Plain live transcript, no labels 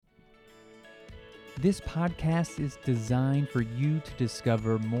This podcast is designed for you to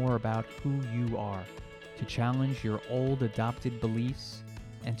discover more about who you are, to challenge your old adopted beliefs,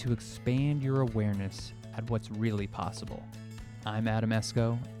 and to expand your awareness at what's really possible. I'm Adam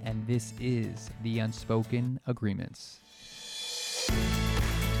Esco, and this is The Unspoken Agreements.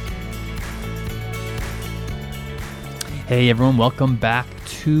 Hey everyone, welcome back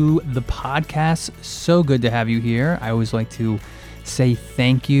to the podcast. So good to have you here. I always like to say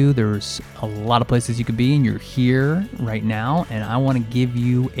thank you. There's a lot of places you could be, and you're here right now, and I want to give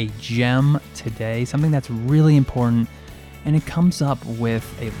you a gem today, something that's really important, and it comes up with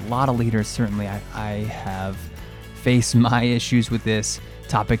a lot of leaders. Certainly I have faced my issues with this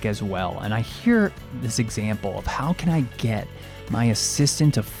topic as well, and I hear this example of how can I get my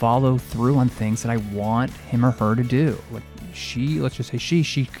assistant to follow through on things that I want him or her to do. Let's just say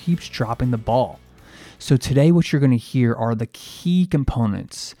she keeps dropping the ball. So today what you're going to hear are the key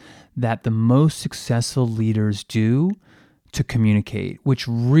components that the most successful leaders do to communicate, which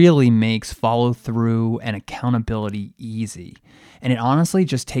really makes follow through and accountability easy. And it honestly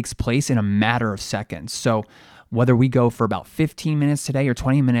just takes place in a matter of seconds. So whether we go for about 15 minutes today or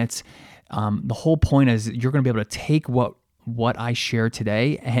 20 minutes, the whole point is you're going to be able to take what I share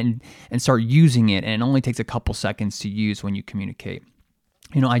today and start using it. And it only takes a couple seconds to use when you communicate.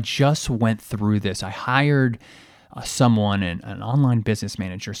 You know, I just went through this. I hired someone, an online business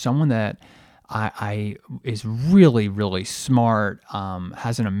manager, someone that I is really, really smart,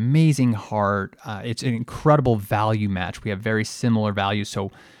 has an amazing heart. It's an incredible value match. We have very similar values,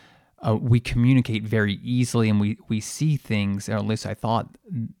 so we communicate very easily, and we see things, or at least I thought,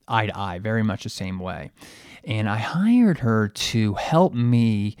 eye to eye, very much the same way. And I hired her to help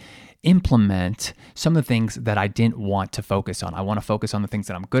me implement some of the things that I didn't want to focus on. I want to focus on the things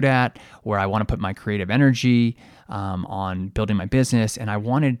that I'm good at, where I want to put my creative energy on building my business, and I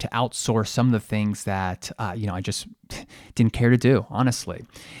wanted to outsource some of the things that I just didn't care to do, honestly.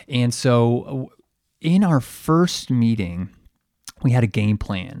 And so in our first meeting, we had a game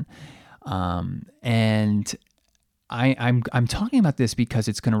plan, and I'm talking about this because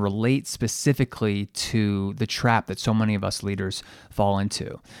it's going to relate specifically to the trap that so many of us leaders fall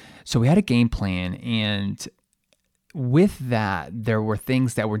into. So we had a game plan, and with that, there were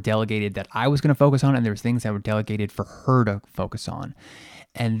things that were delegated that I was going to focus on, and there were things that were delegated for her to focus on.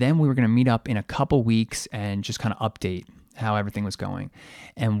 And then we were going to meet up in a couple weeks and just kind of update how everything was going.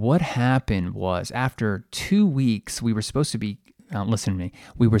 And what happened was, after 2 weeks, we were supposed to be listen to me.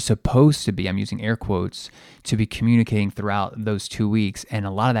 We were supposed to be, I'm using air quotes, to be communicating throughout those 2 weeks. And a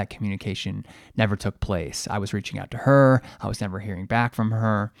lot of that communication never took place. I was reaching out to her. I was never hearing back from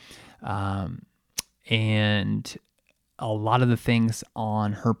her. And a lot of the things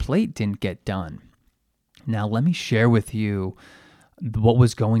on her plate didn't get done. Now, let me share with you what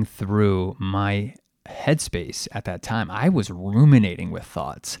was going through my headspace at that time. I was ruminating with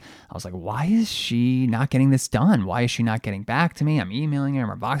thoughts. I was like, why is she not getting this done? Why is she not getting back to me? I'm emailing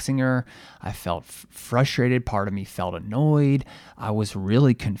her, I'm inboxing her. I felt frustrated. Part of me felt annoyed. I was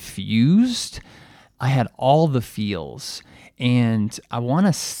really confused. I had all the feels. And I want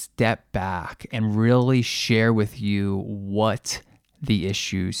to step back and really share with you what the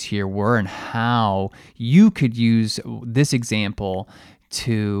issues here were and how you could use this example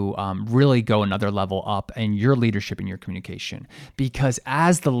to really go another level up in your leadership and your communication. Because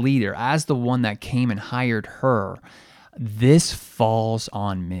as the leader, as the one that came and hired her, this falls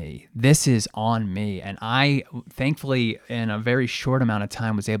on me. This is on me. And I, thankfully, in a very short amount of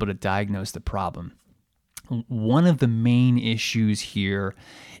time, was able to diagnose the problem. One of the main issues here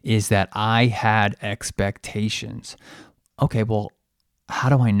is that I had expectations. Okay, well, how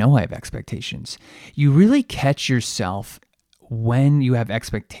do I know I have expectations? You really catch yourself when you have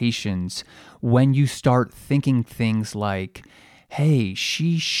expectations, when you start thinking things like, hey,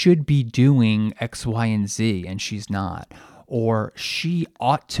 she should be doing X, Y, and Z, and she's not. Or she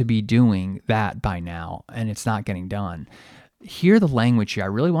ought to be doing that by now, and it's not getting done. Hear the language here. I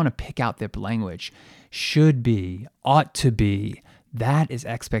really want to pick out the language. Should be, ought to be, that is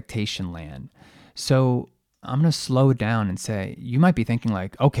expectation land. So I'm going to slow it down and say, you might be thinking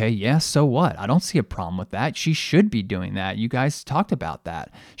like, okay, yeah, so what? I don't see a problem with that. She should be doing that. You guys talked about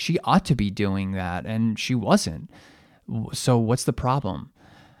that. She ought to be doing that, and she wasn't. So what's the problem?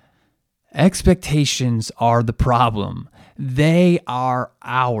 Expectations are the problem. They are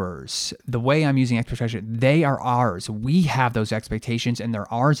ours. The way I'm using expectation, they are ours. We have those expectations, and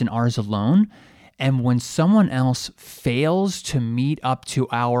they're ours and ours alone. And when someone else fails to meet up to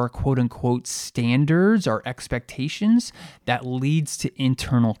our quote unquote standards or expectations, that leads to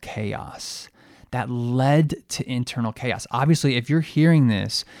internal chaos. that led to internal chaos. Obviously, if you're hearing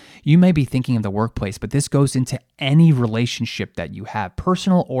this, you may be thinking of the workplace, but this goes into any relationship that you have,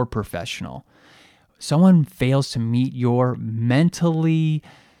 personal or professional. Someone fails to meet your mental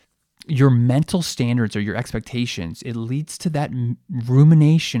standards or your expectations, it leads to that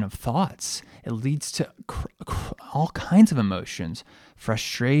rumination of thoughts. It leads to all kinds of emotions,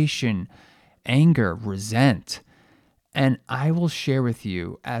 frustration, anger, resent. And I will share with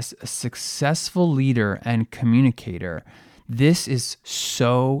you, as a successful leader and communicator, this is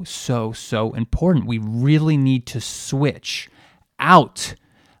so important. We really need to switch out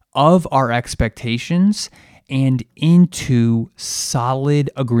of our expectations and into solid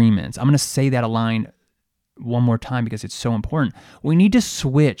agreements. I'm going to say that line one more time because it's so important. We need to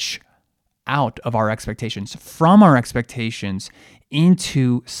switch out of our expectations, from our expectations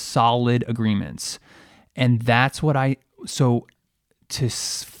into solid agreements. And that's what so to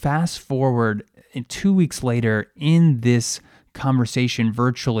fast forward in 2 weeks later in this conversation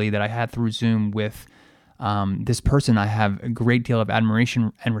virtually that I had through Zoom with this person I have a great deal of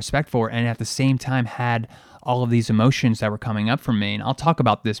admiration and respect for, and at the same time had all of these emotions that were coming up from me. And I'll talk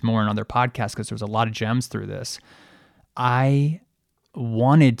about this more in other podcasts because there's a lot of gems through this. I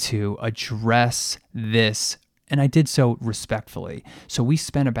wanted to address this, and I did so respectfully. So we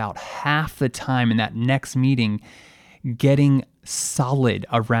spent about half the time in that next meeting getting solid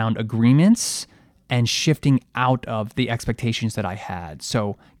around agreements and shifting out of the expectations that I had.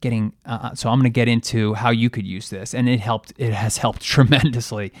 So I'm going to get into how you could use this, and it has helped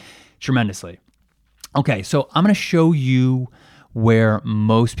tremendously. Okay, so I'm going to show you where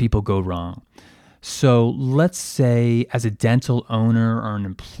most people go wrong. So let's say as a dental owner or an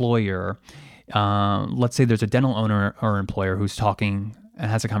employer, let's say there's a dental owner or employer who's talking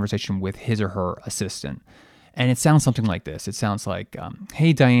and has a conversation with his or her assistant. And it sounds something like this. It sounds like,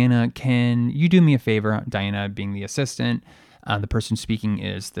 hey, Diana, can you do me a favor? Diana being the assistant. The person speaking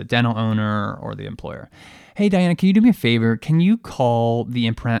is the dental owner or the employer. Hey, Diana, can you do me a favor? Can you call the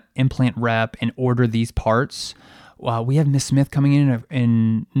implant rep and order these parts? We have Miss Smith coming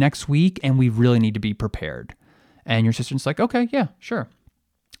in next week, and we really need to be prepared. And your assistant's like, okay, yeah, sure.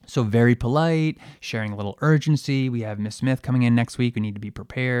 So very polite, sharing a little urgency. We have Miss Smith coming in next week. We need to be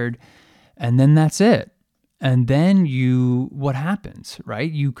prepared. And then that's it. And then what happens,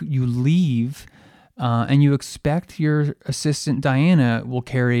 right? You leave, and you expect your assistant Diana will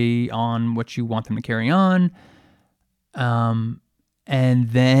carry on what you want them to carry on. And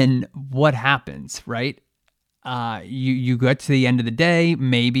then what happens, right? You get to the end of the day,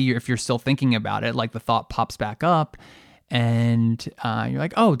 maybe if you're still thinking about it, like the thought pops back up, and you're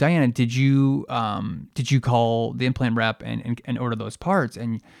like, "Oh, Diana, did you call the implant rep and order those parts?"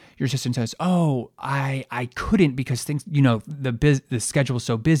 And your assistant says, "Oh, I couldn't because things, the schedule was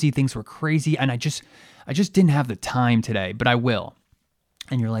so busy, things were crazy, and I just didn't have the time today, but I will."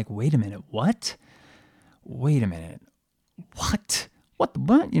 And you're like, "Wait a minute, what? Wait a minute, what? What?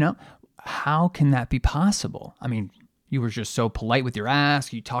 How can that be possible? I mean, you were just so polite with your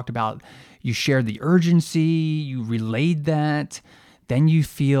ask. You shared the urgency, you relayed that. Then you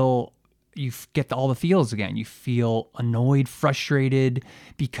get all the feels again. You feel annoyed, frustrated,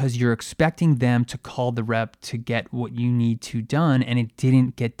 because you're expecting them to call the rep to get what you need to done, and it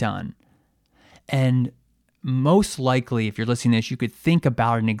didn't get done. And most likely, if you're listening to this, you could think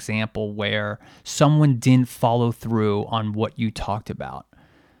about an example where someone didn't follow through on what you talked about.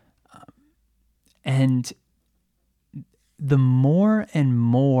 And the more and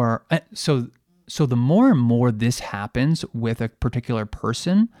more, so the more and more this happens with a particular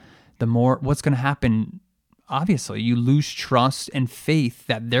person, the more what's going to happen. Obviously, you lose trust and faith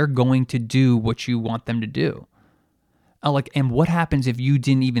that they're going to do what you want them to do. And what happens if you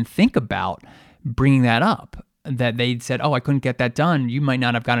didn't even think about bringing that up? That they said, "Oh, I couldn't get that done." You might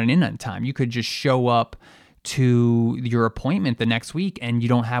not have gotten in on time. You could just show up to your appointment the next week and you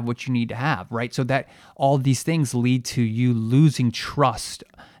don't have what you need to have, right? So that all these things lead to you losing trust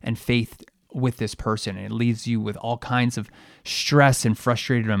and faith with this person. And it leaves you with all kinds of stress and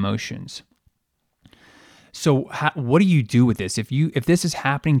frustrated emotions. So what do you do with this? If this is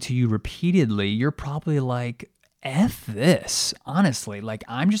happening to you repeatedly, you're probably like, F this, honestly. Like,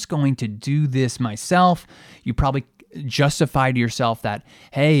 I'm just going to do this myself. You probably justify to yourself that,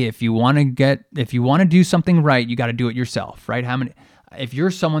 hey, if you want to do something right, you got to do it yourself, right? If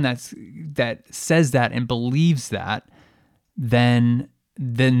you're someone that says that and believes that, then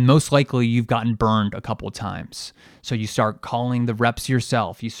most likely you've gotten burned a couple of times. So you start calling the reps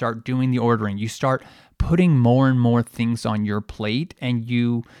yourself. You start doing the ordering. You start putting more and more things on your plate, and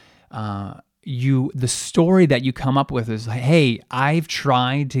you the story that you come up with is like, hey, I've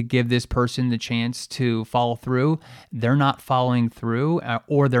tried to give this person the chance to follow through. They're not following through,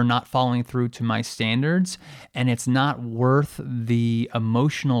 or they're not following through to my standards. And it's not worth the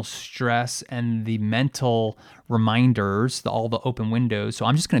emotional stress and the mental reminders, all the open windows. So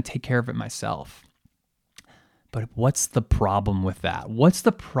I'm just going to take care of it myself. But what's the problem with that? What's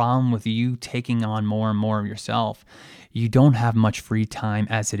the problem with you taking on more and more of yourself? You don't have much free time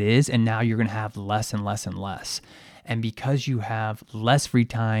as it is, and now you're going to have less and less and less. And because you have less free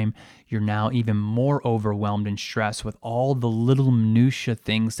time, you're now even more overwhelmed and stressed with all the little minutia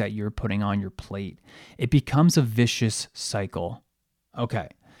things that you're putting on your plate. It becomes a vicious cycle. Okay,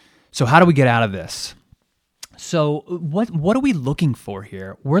 so how do we get out of this? So what are we looking for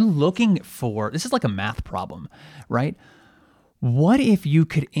here? We're looking for, this is like a math problem, right? What if you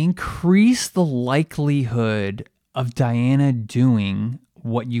could increase the likelihood of Diana doing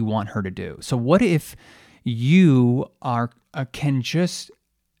what you want her to do? So what if you can just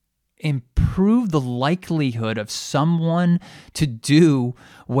improve the likelihood of someone to do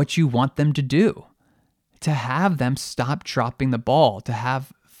what you want them to do, to have them stop dropping the ball, to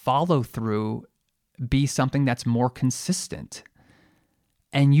have follow through be something that's more consistent?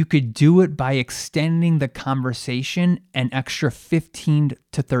 And you could do it by extending the conversation an extra 15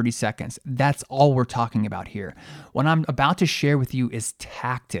 to 30 seconds. That's all we're talking about here. What I'm about to share with you is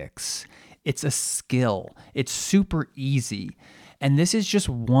tactics. It's a skill. It's super easy. And this is just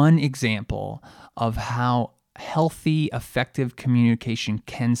one example of how healthy, effective communication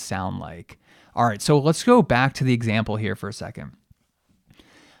can sound like. All right, so let's go back to the example here for a second.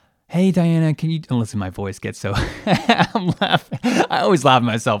 Hey, Diana, can you, listen, my voice gets so, I'm laughing. I always laugh at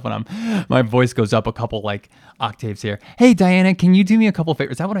myself when my voice goes up a couple like octaves here. Hey, Diana, can you do me a couple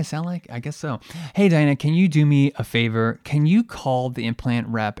favors? Is that what I sound like? I guess so. Hey, Diana, can you do me a favor? Can you call the implant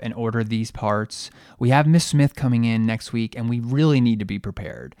rep and order these parts? We have Miss Smith coming in next week and we really need to be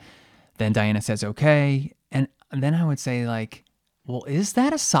prepared. Then Diana says, okay. And then I would say like, well, is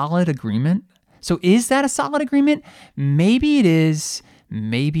that a solid agreement? So is that a solid agreement? Maybe it is.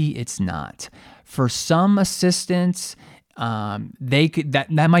 Maybe it's not. For some assistants, they could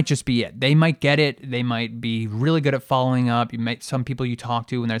that might just be it. They might get it. They might be really good at following up. Some people you talk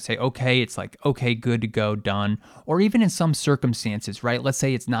to and they say, okay, it's like, okay, good to go, done. Or even in some circumstances, right? Let's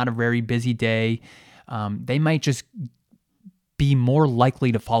say it's not a very busy day. They might just be more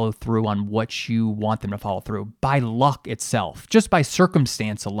likely to follow through on what you want them to follow through by luck itself, just by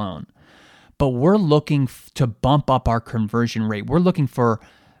circumstance alone. But we're looking to bump up our conversion rate. We're looking for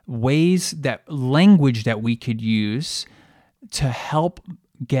language that we could use to help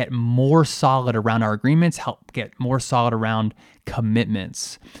get more solid around our agreements, help get more solid around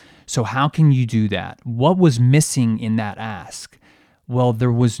commitments. So how can you do that? What was missing in that ask? Well,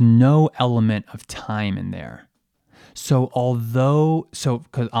 there was no element of time in there.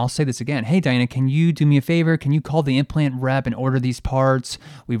 Because I'll say this again. Hey, Diana, can you do me a favor? Can you call the implant rep and order these parts?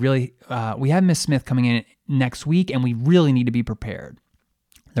 We have Miss Smith coming in next week and we really need to be prepared.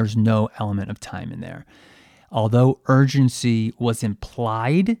 There's no element of time in there. Although urgency was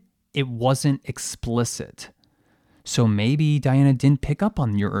implied, it wasn't explicit. So maybe Diana didn't pick up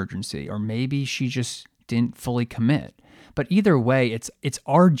on your urgency, or maybe she just didn't fully commit. But either way, it's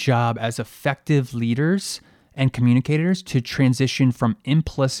our job as effective leaders and communicators to transition from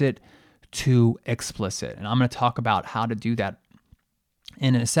implicit to explicit. And I'm going to talk about how to do that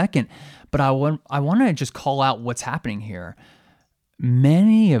in a second. But I want to just call out what's happening here.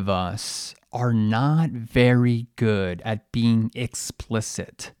 Many of us are not very good at being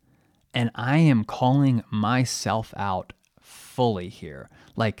explicit. And I am calling myself out fully here.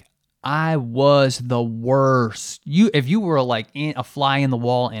 Like, I was the worst. If you were like a fly in the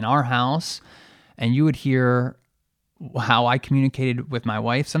wall in our house, and you would hear how I communicated with my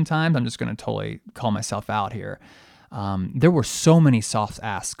wife sometimes, I'm just going to totally call myself out here. There were so many soft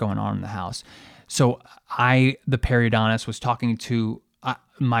asks going on in the house. So the periodontist, was talking to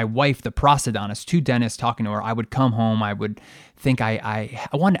my wife, the prosthodontist, two dentists talking to her. I would come home. I would think I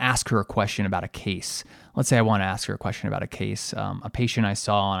wanted to ask her a question about a case. Let's say I want to ask her a question about a case, a patient I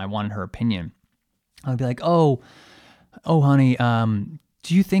saw, and I wanted her opinion. I would be like, oh, honey,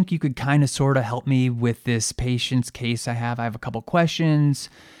 do you think you could kind of sort of help me with this patient's case I have? I have a couple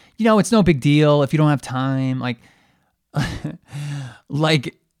questions. It's no big deal if you don't have time.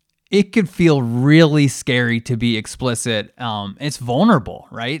 Like it could feel really scary to be explicit. It's vulnerable,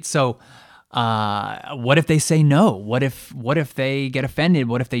 right? So what if they say no? What if they get offended?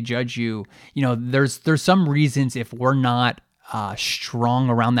 What if they judge you? There's some reasons if we're not strong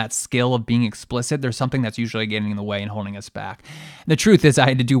around that skill of being explicit, there's something that's usually getting in the way and holding us back. The truth is I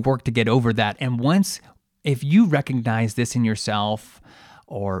had to do work to get over that. And if you recognize this in yourself,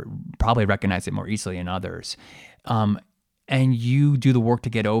 or probably recognize it more easily in others, and you do the work to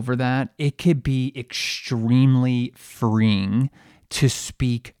get over that, it could be extremely freeing to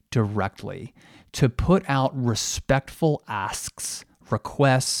speak directly, to put out respectful asks,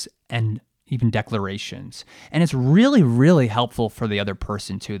 requests, and even declarations. And it's really, really helpful for the other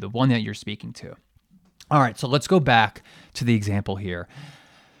person too, the one that you're speaking to. All right, so let's go back to the example here.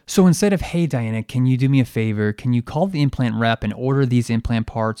 So instead of, hey, Diana, can you do me a favor? Can you call the implant rep and order these implant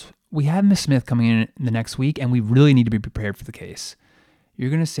parts? We have Ms. Smith coming in the next week, and we really need to be prepared for the case. You're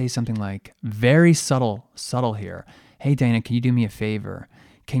going to say something like, very subtle here. Hey, Diana, can you do me a favor?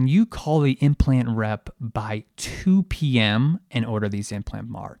 Can you call the implant rep by 2 p.m. and order these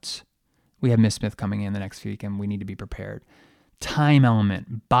implant parts? We have Ms. Smith coming in the next week, and we need to be prepared. Time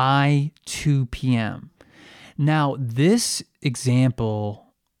element, by 2 p.m. Now, this example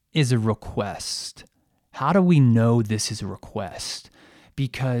is a request. How do we know this is a request?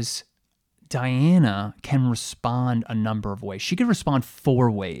 Because Diana can respond a number of ways. She could respond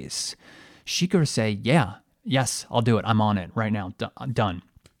 4 ways. She could say, yes, I'll do it. I'm on it right now. Done.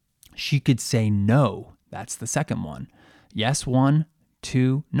 She could say no. That's the second one. Yes, 1,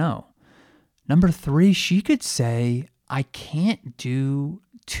 2, no. Number 3, she could say, I can't do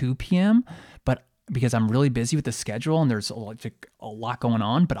 2 p.m., but because I'm really busy with the schedule and there's a lot going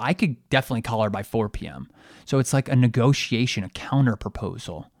on, but I could definitely call her by 4 p.m. So it's like a negotiation, a counter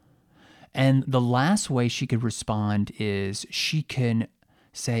proposal. And the last way she could respond is she can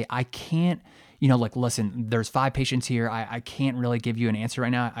say, I can't, listen, there's 5 patients here. I can't really give you an answer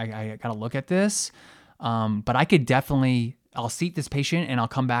right now. I got to look at this. But I could definitely, I'll seat this patient and I'll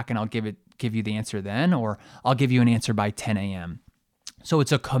come back and I'll give you the answer then, or I'll give you an answer by 10 a.m. So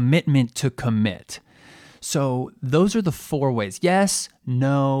it's a commitment to commit. So those are the 4 ways. Yes,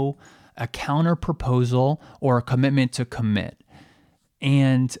 no, a counter proposal, or a commitment to commit.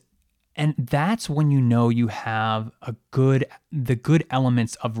 And that's when you know you have the good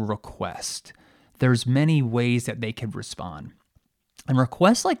elements of a request. There's many ways that they could respond. And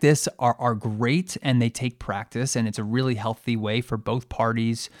requests like this are great, and they take practice, and it's a really healthy way for both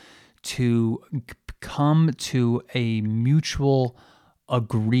parties to come to a mutual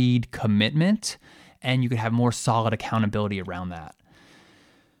agreed commitment, and you could have more solid accountability around that.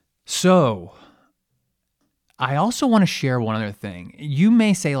 So I also want to share one other thing. You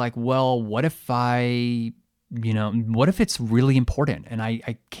may say like, well, what if it's really important and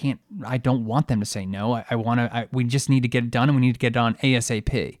I don't want them to say no. We just need to get it done, and we need to get it done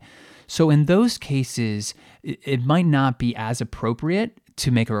ASAP. So in those cases, it might not be as appropriate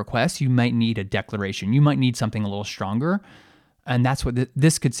to make a request. You might need a declaration. You might need something a little stronger. And that's what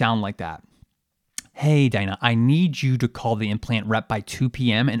this could sound like that. Hey, Dinah, I need you to call the implant rep by 2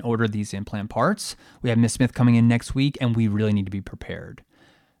 p.m. and order these implant parts. We have Ms. Smith coming in next week, and we really need to be prepared.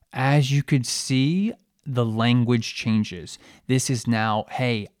 As you could see, the language changes. This is now,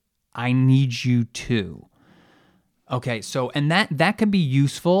 hey, I need you to. Okay, so, and that could be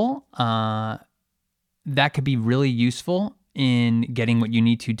useful. That could be really useful in getting what you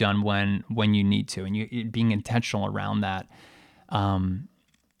need to done when you need to, and you being intentional around that.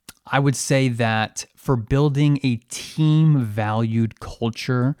 I would say that for building a team-valued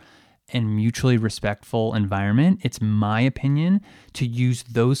culture and mutually respectful environment, it's my opinion to use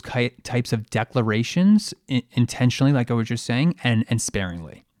those types of declarations intentionally, like I was just saying, and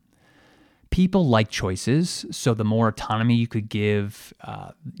sparingly. People like choices, so the more autonomy you could give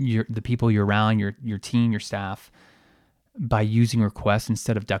the people you're around, your team, your staff, by using requests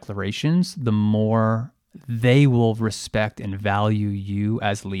instead of declarations, the more they will respect and value you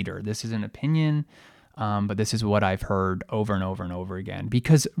as leader. This is an opinion, but this is what I've heard over and over and over again.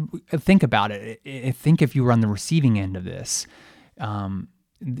 Because think about it. I think if you were on the receiving end of this,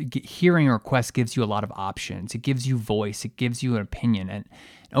 hearing a request gives you a lot of options. It gives you voice. It gives you an opinion. And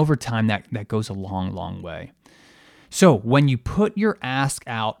over time, that goes a long, long way. So when you put your ask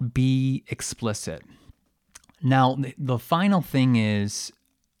out, be explicit. Now, the final thing is,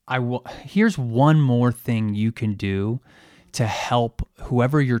 here's one more thing you can do to help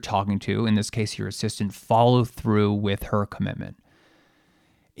whoever you're talking to, in this case your assistant, follow through with her commitment.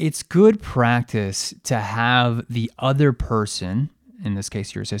 It's good practice to have the other person, in this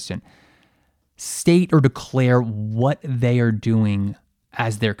case your assistant, state or declare what they are doing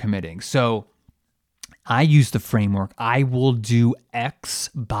as they're committing. So I use the framework, I will do X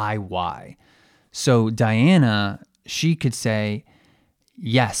by Y. So Diana, she could say,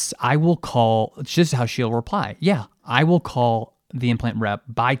 yes, I will call, it's just how she'll reply. Yeah, I will call the implant rep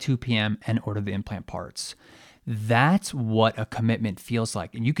by 2 p.m. and order the implant parts. That's what a commitment feels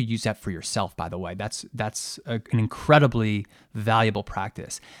like. And you could use that for yourself, by the way. That's an incredibly valuable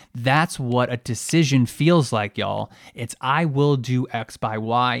practice. That's what a decision feels like, y'all. It's I will do X by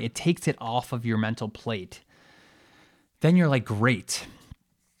Y. It takes it off of your mental plate. Then you're like, great.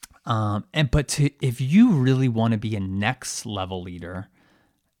 If you really want to be a next level leader,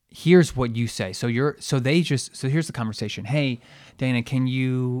 here's what you say. So here's the conversation. Hey, Dana, can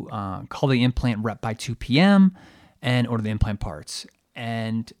you call the implant rep by 2 p.m. and order the implant parts?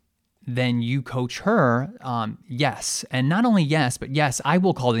 And then you coach her, yes. And not only yes, but yes, I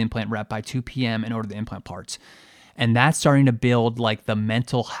will call the implant rep by 2 p.m. and order the implant parts. And that's starting to build like the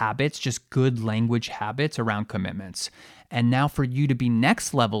mental habits, just good language habits around commitments. And now for you to be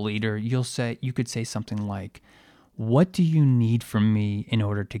next level leader, you could say something like, what do you need from me in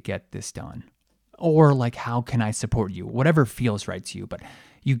order to get this done? Or like, how can I support you? Whatever feels right to you, but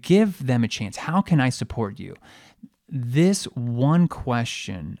you give them a chance. How can I support you? This one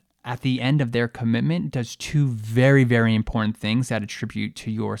question at the end of their commitment does two very, very important things that attribute to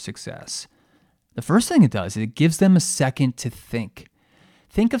your success. The first thing it does is it gives them a second to think.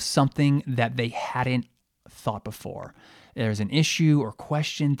 Think of something that they hadn't thought before. There's an issue or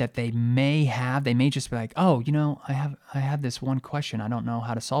question that they may have. They may just be like, oh, I have this one question. I don't know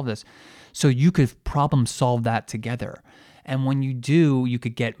how to solve this. So you could problem solve that together. And when you do, you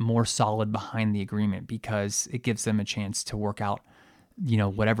could get more solid behind the agreement because it gives them a chance to work out,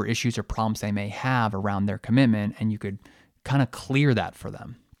 whatever issues or problems they may have around their commitment, and you could kind of clear that for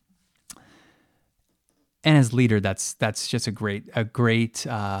them. And as leader, that's just a great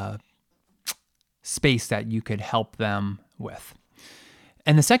space that you could help them with.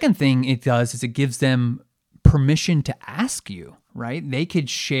 And the second thing it does is it gives them permission to ask you, right? They could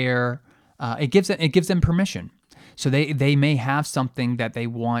share, it gives them permission. So they may have something that they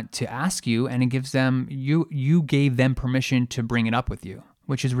want to ask you, and it gives them, you gave them permission to bring it up with you,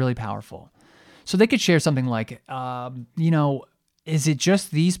 which is really powerful. So they could share something like, is it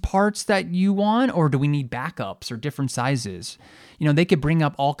just these parts that you want, or do we need backups or different sizes? They could bring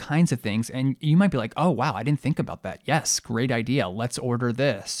up all kinds of things, and you might be like, oh, wow, I didn't think about that. Yes, great idea. Let's order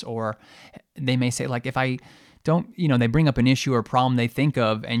this. Or they may say, like, if I don't, they bring up an issue or problem they think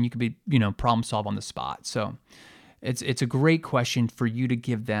of, and you could be, problem solve on the spot. So it's a great question for you to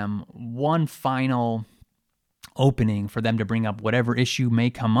give them one final opening for them to bring up whatever issue may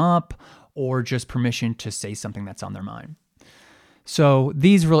come up, or just permission to say something that's on their mind. So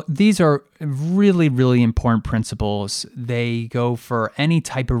these are really, really important principles. They go for any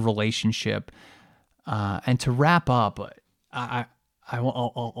type of relationship. And to wrap up,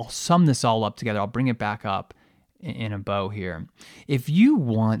 I'll sum this all up together. I'll bring it back up in a bow here. If you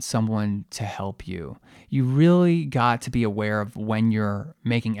want someone to help you, you really got to be aware of when you're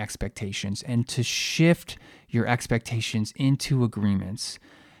making expectations and to shift your expectations into agreements.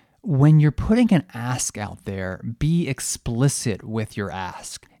 When you're putting an ask out there, be explicit with your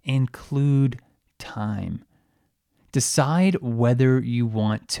ask. Include time. Decide whether you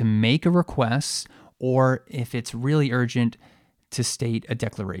want to make a request or, if it's really urgent, to state a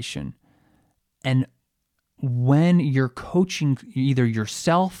declaration. And when you're coaching either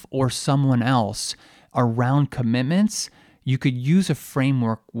yourself or someone else around commitments, you could use a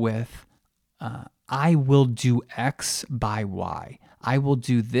framework with, I will do X by Y. I will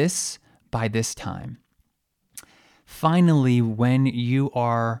do this by this time. Finally, when you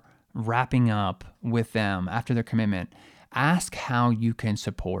are wrapping up with them after their commitment, ask how you can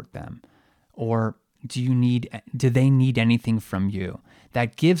support them. Or do they need anything from you?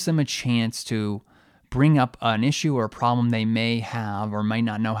 That gives them a chance to bring up an issue or a problem they may have or might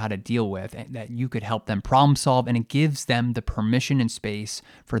not know how to deal with, and that you could help them problem solve, and it gives them the permission and space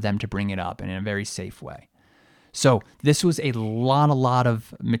for them to bring it up in a very safe way. So this was a lot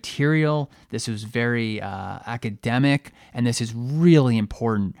of material. This was very academic, and this is really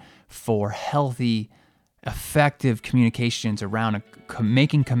important for healthy, effective communications around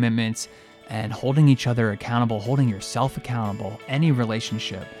making commitments and holding each other accountable, holding yourself accountable, any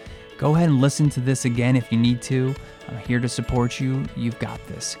relationship. Go ahead and listen to this again if you need to. I'm here to support you. You've got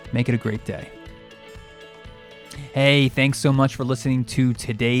this. Make it a great day. Hey, thanks so much for listening to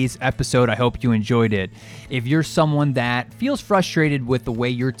today's episode. I hope you enjoyed it. If you're someone that feels frustrated with the way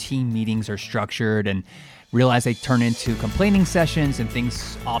your team meetings are structured and realize they turn into complaining sessions and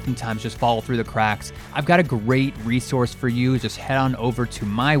things oftentimes just fall through the cracks, I've got a great resource for you. Just head on over to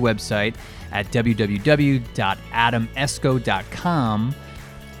my website at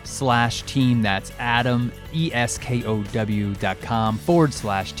www.adameskow.com/team. That's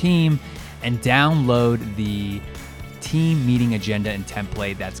AdamEskow.com/team, and download the team meeting agenda and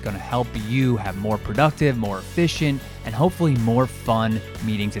template that's going to help you have more productive, more efficient, and hopefully more fun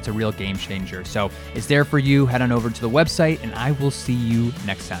meetings. It's a real game changer. So it's there for you. Head on over to the website, and I will see you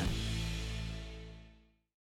next time.